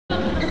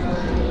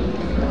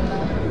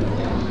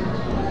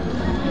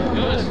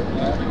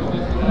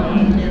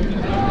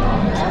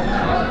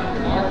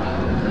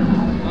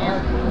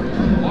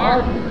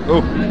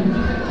Oh,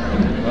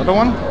 another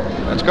one.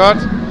 Ledge guard.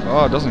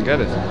 Oh, doesn't get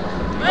it.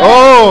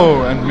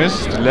 Oh, and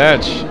missed the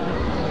ledge.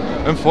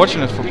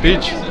 Unfortunate for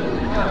Peach.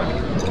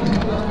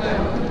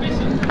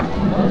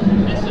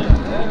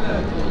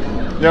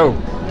 Yo.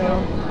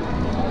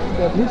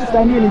 Dat niet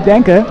staan die jullie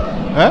denken.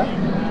 Huh?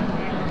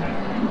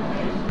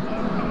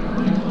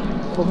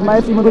 Volgens mij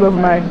heeft iemand het over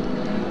mij.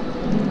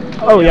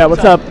 Oh yeah,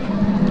 what's up?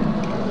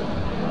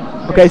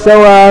 Okay, so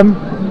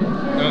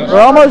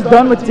we're almost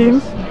done with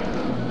teams.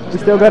 We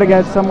still gotta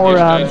get some more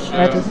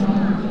matches.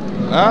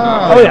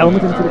 Ah. Oh ja, we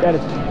moeten natuurlijk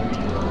editen.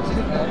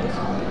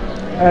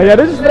 Yeah,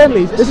 this is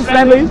friendlies. This is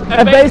friendlies.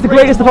 FB is the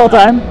greatest of all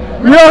time.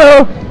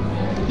 Yo!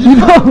 You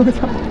know!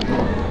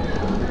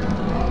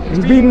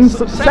 He's beaten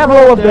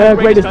several of the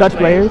greatest Dutch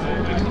players.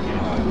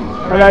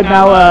 Right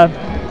now,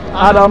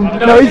 Adam.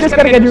 No, he's just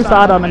gonna get used to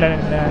Adam, and then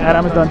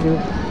Adam is done too.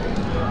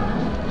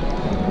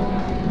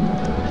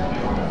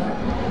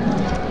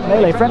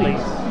 Melee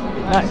friendlies.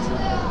 Nice.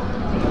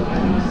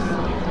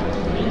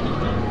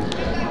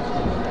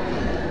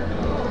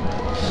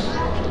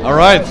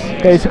 Alright.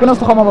 Oké, ze kunnen ons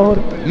toch allemaal wel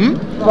horen? Hm?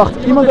 Wacht,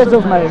 iemand heeft het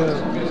over mij.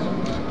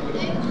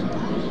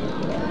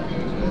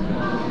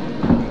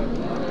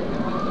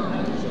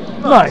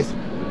 Nice.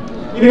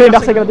 Iedereen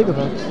dacht zeker dat ik het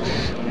was.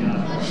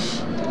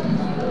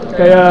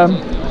 Okay,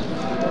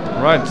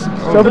 right.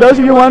 So for those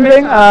of you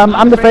wondering,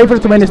 I'm the favorite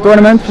to win this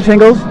tournament for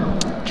singles.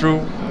 True,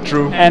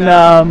 true. And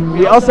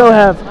we also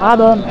have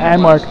Adam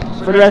and Mark.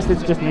 For the rest,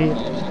 it's just me.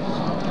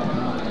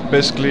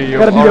 Basically,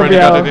 you've already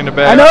got it in the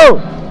bag. I know!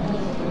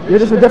 You're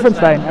just a different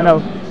Stein, I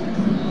know.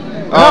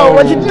 Oh, no,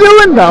 what you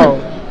doing though?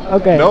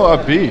 Okay. No, a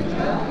B.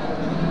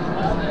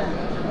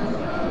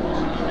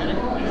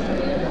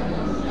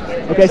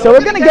 Okay, so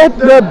we're gonna get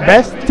the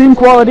best team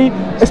quality,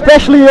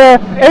 especially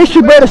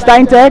SGB the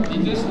Stein tag.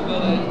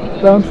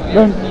 Don't.